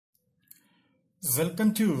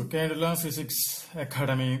Welcome to K.TET Physics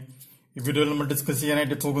Academy. If you don't discuss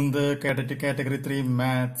K.TET Category 3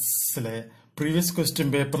 Maths previous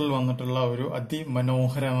question paper Adi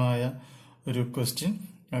Manoharamaya question.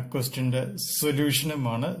 Question solution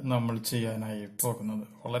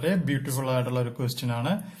beautiful question.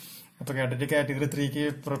 K.TET Category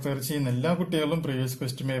 3 prepare previous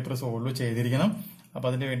question papers solve solution.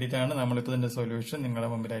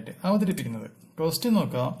 Question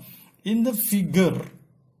in the figure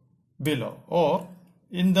below or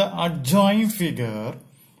in the adjoint figure,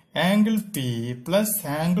 angle P plus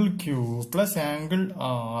angle Q plus angle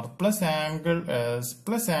R plus angle S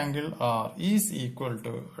plus angle R is equal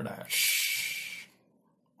to dash.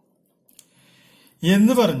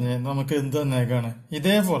 എന്ന് പറഞ്ഞ് നമുക്ക് എന്ത് തന്നേക്കാണ്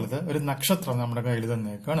ഇതേപോലത്തെ ഒരു നക്ഷത്രം നമ്മുടെ കയ്യിൽ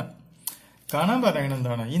തന്നേക്കാണ്. കാണാൻ പറയുന്നത്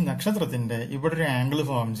എന്താണ്? ഈ നക്ഷത്രത്തിന്റെ ഇവിടെ ഒരു ആംഗിൾ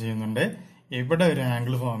ഫോം ചെയ്യുന്നുണ്ട്, ഇവിടെ ഒരു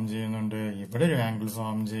ആംഗിൾ ഫോം ചെയ്യുന്നുണ്ട്, ഇവിടെ ഒരു ആംഗിൾ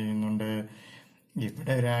ഫോം ചെയ്യുന്നുണ്ട്,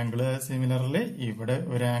 ഇവിടെ ഒരു ആംഗിൾ സിമിലർലി ഇവിടെ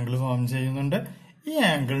ഒരു ആംഗിൾ ഫോം ചെയ്യുന്നുണ്ട്. ഈ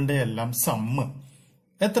ആംഗിളിന്റെ എല്ലാം സമ്മ്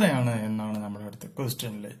എത്രയാണ് എന്നാണ് നമ്മുടെ അടുത്ത്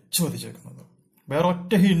ക്വസ്റ്റ്യനിൽ ചോദിച്ചേക്കുന്നത്. വേറെ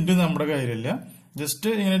ഒറ്റ ഹിന്റ് നമ്മുടെ കയ്യിലില്ല, ജസ്റ്റ്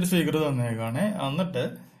ഇങ്ങനെ ഒരു ഫിഗർ തന്നേക്കാണ്. എന്നിട്ട്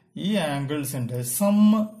ഈ ആംഗിൾസിന്റെ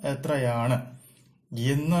സമ്മ് എത്രയാണ്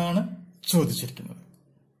എന്നാണ് ചോദിച്ചിരിക്കുന്നത്.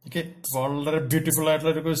 ഓക്കെ, വളരെ ബ്യൂട്ടിഫുൾ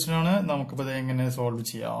ആയിട്ടുള്ള ഒരു ക്വസ്റ്റ്യൻ ആണ്. നമുക്കിപ്പോ ഇത് എങ്ങനെ സോൾവ്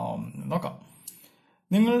ചെയ്യാം നോക്കാം.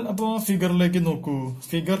 നിങ്ങൾ അപ്പോ ഫിഗറിലേക്ക് നോക്കൂ.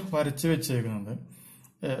 ഫിഗർ വരച്ച് വെച്ചേക്കുന്നത്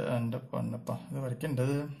എന്റെ പൊന്നപ്പ, ഇത്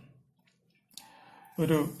വരയ്ക്കേണ്ടത്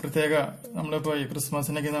ഒരു പ്രത്യേക നമ്മളിപ്പോ ഈ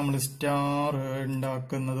ക്രിസ്മസിനൊക്കെ നമ്മൾ സ്റ്റാർ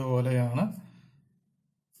ഉണ്ടാക്കുന്നത് പോലെയാണ്.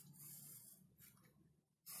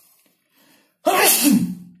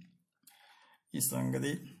 ഈ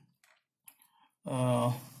സംഗതി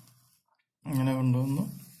ഇങ്ങനെ കൊണ്ടുവന്നു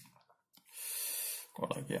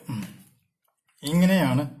കൊളാക്കിയ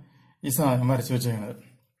ഇങ്ങനെയാണ് ഈ സാധനം വരച്ചു വെച്ചേക്കുന്നത്.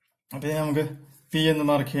 അപ്പൊ നമുക്ക് പി എന്ന്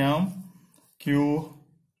മാർക്ക് ചെയ്യാം,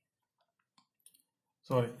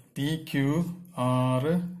 P Q R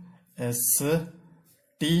S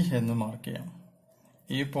T എന്ന് മാർക്ക് ചെയ്യാം.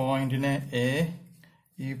 ഈ പോയിന്റിനെ എ,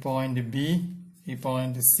 ഈ പോയിന്റ് ബി, ഈ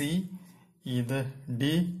പോയിന്റ് സി, ഇത്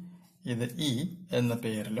ഡി, ഇത് ഇ എന്ന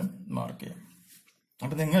പേരിലും മാർക്ക് ചെയ്യാം.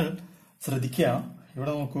 അപ്പൊ നിങ്ങൾ ശ്രദ്ധിക്കുക,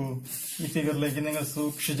 ഇവിടെ നോക്കൂ. ഈ ഫിഗറിലേക്ക് നിങ്ങൾ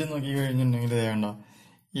സൂക്ഷിച്ച് നോക്കി കഴിഞ്ഞിട്ടുണ്ടെങ്കിൽ വേണ്ട,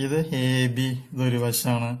 ഇത് എ ബി ഇതൊരു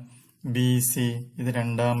വശമാണ്, ബി സി ഇത്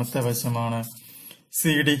രണ്ടാമത്തെ വശമാണ്,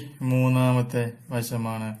 സി ഡി മൂന്നാമത്തെ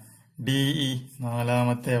വശമാണ്, ഡി ഇ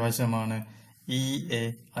നാലാമത്തെ വശമാണ്, ഇ എ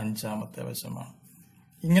അഞ്ചാമത്തെ വശമാണ്.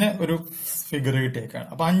 ഇങ്ങനെ ഒരു ഫിഗർ കിട്ടിയേക്കാണ്.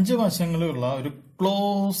 അപ്പൊ 5 വശങ്ങളുള്ള ഒരു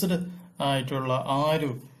ക്ലോസ്ഡ് ആയിട്ടുള്ള ആ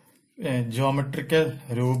ഒരു ജോമെട്രിക്കൽ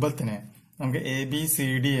രൂപത്തിനെ നമുക്ക് എ ബി സി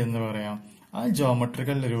ഡി എന്ന് പറയാം. ആ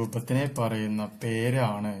ജോമെട്രിക്കൽ രൂപത്തിനെ പറയുന്ന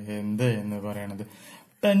പേരാണ് എന്ത് എന്ന് പറയുന്നത്?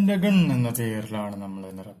 പെന്റഗൺ എന്ന പേരിലാണ് നമ്മൾ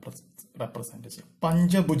അതിനെ റെപ്രസെന്റ് ചെയ്യുക.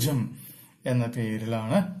 പഞ്ചഭുജം എന്ന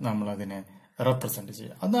പേരിലാണ് നമ്മൾ അതിനെ റെപ്രസെന്റ്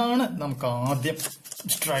ചെയ്യുക. അതാണ് നമുക്ക് ആദ്യം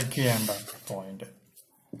സ്ട്രൈക്ക് ചെയ്യേണ്ട പോയിന്റ്.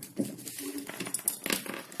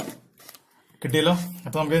 കിട്ടിയല്ലോ.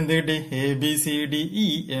 അപ്പൊ നമുക്ക് എന്ത് കിട്ടി? A B C D E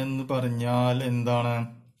എന്ന് പറഞ്ഞാൽ എന്താണ്?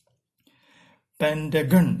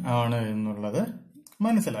 പെന്റഗൺ ആണ് എന്നുള്ളത്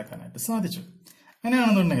മനസ്സിലാക്കാനായിട്ട് സാധിച്ചു.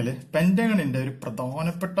 അങ്ങനെയാണെന്നുണ്ടെങ്കിൽ പെന്റഗണിന്റെ ഒരു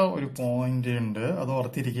പ്രധാനപ്പെട്ട ഒരു പോയിന്റ് ഉണ്ട്, അത്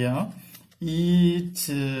ഓർത്തിരിക്കുക.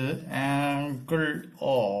 ഈച്ച് ആംഗിൾ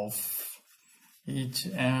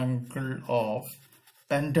ഓഫ്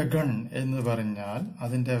പെന്റഗൺ എന്ന് പറഞ്ഞാൽ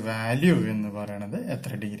അതിന്റെ വാല്യൂ എന്ന് പറയുന്നത്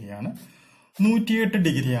എത്ര ഡിഗ്രിയാണ്? 108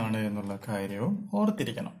 ഡിഗ്രിയാണ് എന്നുള്ള കാര്യവും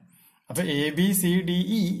ഓർത്തിരിക്കണം. അപ്പൊ A B C D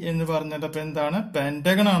E എന്ന് പറഞ്ഞത് അപ്പൊ എന്താണ്?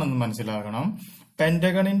 പെന്റഗൺ ആണെന്ന് മനസ്സിലാക്കണം.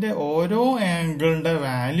 പെന്റഗണിന്റെ ഓരോ ആംഗിളിന്റെ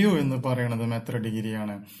വാല്യൂ എന്ന് പറയുന്നതും എത്ര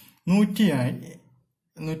ഡിഗ്രിയാണ്?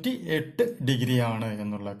 108 ഡിഗ്രിയാണ്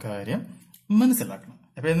എന്നുള്ള കാര്യം മനസ്സിലാക്കണം.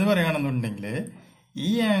 അപ്പൊ എന്ന് പറയുകയാണെന്നുണ്ടെങ്കിൽ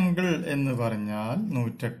ഈ ആംഗിൾ എന്ന് പറഞ്ഞാൽ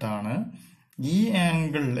 108 ആണ്, ഈ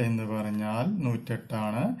ആംഗിൾ എന്ന് പറഞ്ഞാൽ 108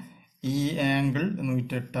 ആണ്, ഈ ആംഗിൾ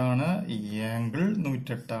 108 ആണ്, ഈ ആംഗിൾ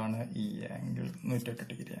 108 ആണ്, ഈ ആംഗിൾ 108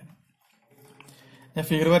 ഡിഗ്രിയാണ്. ഞാൻ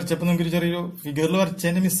ഫിഗർ വരച്ചപ്പോൾ നിങ്ങൾക്ക് ചെറിയൊരു ഫിഗറിൽ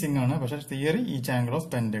വരച്ചതിന്റെ മിസ്സിംഗ് ആണ്. പക്ഷെ theory each angle of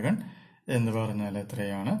pentagon എന്ന് പറഞ്ഞാൽ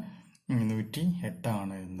എത്രയാണ്? 108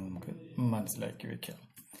 ആണ് എന്ന് നമുക്ക് മനസ്സിലാക്കി വെക്കാം.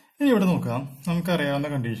 ഇനി ഇവിടെ നോക്കാം, നമുക്കറിയാവുന്ന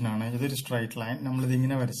കണ്ടീഷനാണ്. ഇതൊരു സ്ട്രൈറ്റ് ലൈൻ. നമ്മളിത്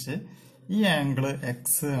ഇങ്ങനെ വരച്ച് ഈ ആംഗിൾ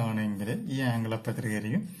എക്സ് ആണെങ്കിൽ ഈ ആംഗിൾ അപ്പം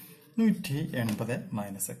എത്രയായിരിക്കും? 180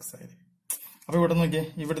 മൈനസ് എക്സ് ആയിരിക്കും. അപ്പൊ ഇവിടെ നോക്കിയേ,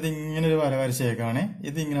 ഇവിടെ ഇങ്ങനെ ഒരു വര വരച്ചേക്കാണ്,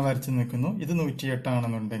 ഇത് ഇങ്ങനെ വരച്ച് നിൽക്കുന്നു. ഇത് 108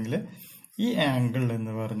 ആണെന്നുണ്ടെങ്കിൽ ഈ ആംഗിൾ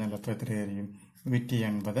എന്ന് പറഞ്ഞാൽ അപ്പൊ എത്രയായിരിക്കും?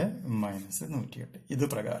 180 മൈനസ് 108. ഇത്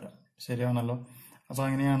പ്രകാരം ശരിയാണല്ലോ. അപ്പൊ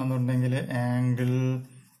അങ്ങനെയാണെന്നുണ്ടെങ്കിൽ ആംഗിൾ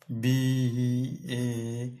ബി എ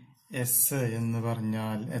എസ് എന്ന്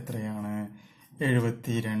പറഞ്ഞാൽ എത്രയാണ്?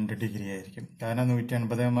 72 ഡിഗ്രി ആയിരിക്കും. കാരണം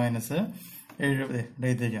 180 മൈനസ്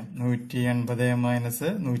എഴുതിക്കാം 180 മൈനസ്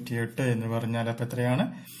 108 എന്ന് പറഞ്ഞാൽ അപ്പൊ എത്രയാണ്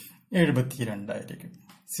 72 ആയിരിക്കും.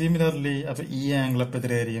 സിമിലർലി അപ്പൊ ഈ ആംഗിൾ അപ്പൊ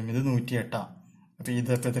എത്രയായിരിക്കും? ഇത് 108. അപ്പൊ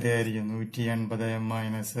ഇതപ്പൊ എത്രയായിരിക്കും? 180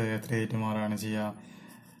 മൈനസ് എത്രയായിട്ട് മാറാണ് ചെയ്യുക?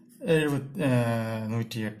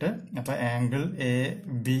 108. അപ്പൊ ആംഗിൾ എ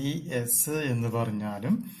ബി എസ് എന്ന്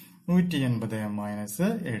പറഞ്ഞാലും 180 മൈനസ്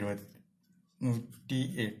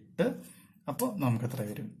 108. അപ്പൊ നമുക്ക് എത്ര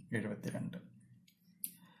വരും? 72.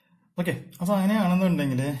 ഓക്കെ. അപ്പൊ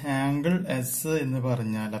അങ്ങനെയാണെന്നുണ്ടെങ്കിൽ ആംഗിൾ എസ് എന്ന്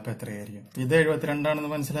പറഞ്ഞാൽ അപ്പൊ എത്രയായിരിക്കും? ഇത് 72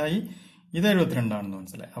 ആണെന്ന് മനസ്സിലായി, ഇത് 72 ആണെന്ന്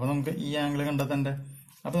മനസ്സിലായി. അപ്പൊ നമുക്ക് ഈ ആംഗിൾ കണ്ടെത്തണ്ടേ?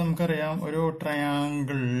 അപ്പൊ നമുക്കറിയാം ഒരു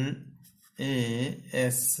ട്രയാങ്കിൾ എ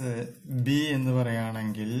എസ് ബി എന്ന്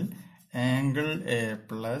പറയുകയാണെങ്കിൽ angle A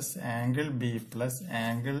plus angle B plus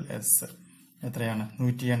angle S എത്രയാണ്?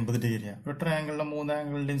 180 ഡിഗ്രിയാണ്. ഒരു ട്രയാങ്കിളിലെ 3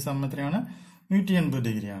 ആംഗിളിന്റെയും സം എത്രയാണ്? 180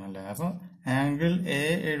 ഡിഗ്രി ആണല്ലേ. അപ്പൊ ആംഗിൾ എ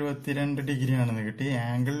 72 ഡിഗ്രി ആണെന്ന് കിട്ടി,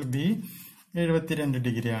 ആംഗിൾ ബി 72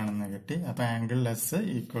 ഡിഗ്രി ആണെന്ന് കിട്ടി. അപ്പൊ ആംഗിൾ എസ്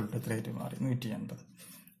ഈക്വൽ ടു എത്രയായിട്ട് മാറി? 180.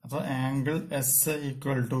 അപ്പൊ ആംഗിൾ എസ്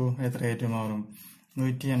ഈക്വൽ ടു എത്രയായിട്ട് മാറും?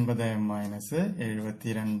 180 മൈനസ്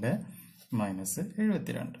 72 മൈനസ്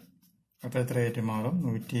 72. അപ്പൊ എത്രയായിട്ട് മാറും?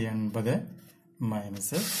 180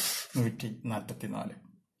 മൈനസ് 144.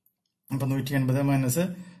 അപ്പൊ 180 മൈനസ്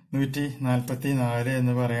 144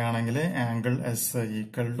 എന്ന് പറയുകയാണെങ്കിൽ ആംഗിൾ എസ്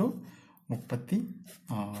ഈക്വൽ ടു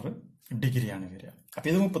 36 ഡിഗ്രിയാണ് വരിക. അപ്പൊ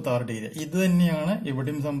ഇത് 36 ഡിഗ്രി. ഇത് തന്നെയാണ്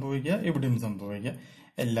ഇവിടെയും സംഭവിക്കുക, ഇവിടെയും സംഭവിക്കുക,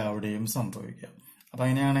 എല്ലാവിടെയും സംഭവിക്കുക. അപ്പൊ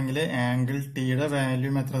അങ്ങനെയാണെങ്കിൽ ആംഗിൾ ടിയുടെ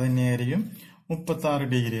വാല്യൂം എത്ര തന്നെയായിരിക്കും? 36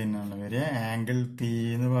 ഡിഗ്രി തന്നെയാണ് വരിക. ആംഗിൾ പി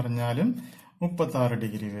എന്ന് പറഞ്ഞാലും 36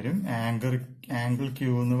 ഡിഗ്രി വരും. ആംഗിൾ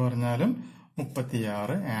ക്യൂ എന്ന് പറഞ്ഞാലും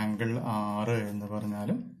 36, ആംഗിൾ ആറ് എന്ന്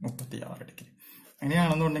പറഞ്ഞാലും 36 ഡിഗ്രി.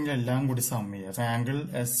 അങ്ങനെയാണെന്നുണ്ടെങ്കിൽ എല്ലാം കൂടി സം ചെയ്യുക. അപ്പൊ angle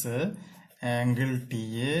S, angle T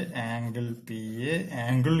A, angle P A,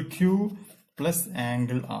 angle Q plus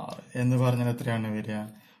angle R എന്ന് പറഞ്ഞാൽ എത്രയാണ് വരിക?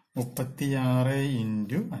 36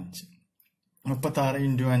 ഇൻറ്റു 5. 36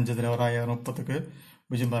 ഇൻറ്റു 5 എത്ര? 30ക്ക്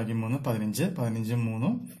 0 ബാക്കി 3 15, 15 3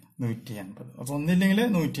 180. അപ്പൊ ഒന്നില്ലെങ്കിൽ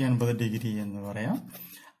 180 ഡിഗ്രി എന്ന് പറയാം,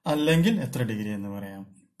 അല്ലെങ്കിൽ എത്ര ഡിഗ്രി എന്ന് പറയാം?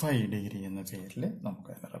 പൈ ഡിഗ്രി എന്ന പേരിൽ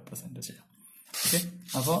നമുക്ക് റെപ്രസെന്റ് ചെയ്യാം. ഓക്കെ.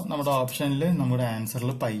 അപ്പോൾ നമ്മുടെ ഓപ്ഷനിൽ നമ്മുടെ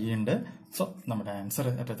ആൻസറിൽ പൈ ഉണ്ട്. സോ നമ്മുടെ ആൻസർ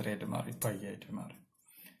അപ്പൊ എത്രയായിട്ട് മാറി? പൈ ആയിട്ട് മാറി.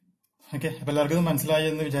 ഓക്കെ. അപ്പൊ എല്ലാവർക്കും ഇത് മനസ്സിലായി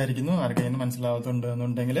എന്ന് വിചാരിക്കുന്നു. ആർക്കെങ്കിലും മനസ്സിലാവാത്തുണ്ട്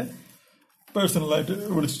എന്നുണ്ടെങ്കിൽ പേഴ്സണലായിട്ട്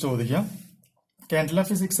വിളിച്ച് ചോദിക്കാം. Kerala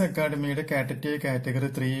physics അക്കാഡമിയുടെ കാറ്ററ്റ് category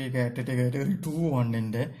 3, കാറ്ററ്റ് category 2,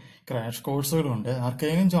 1ന്റെ crash കോഴ്സുകളുണ്ട്.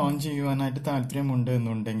 ആർക്കെങ്കിലും ജോയിൻ ചെയ്യുവാനായിട്ട് താല്പര്യമുണ്ട്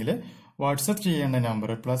എന്നുണ്ടെങ്കിൽ വാട്സപ്പ് ചെയ്യേണ്ട നമ്പർ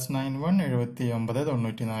 +91 79 94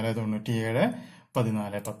 97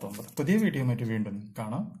 14 19. പുതിയ വീഡിയോ മറ്റു വീണ്ടും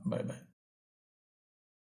കാണാം. Bye bye.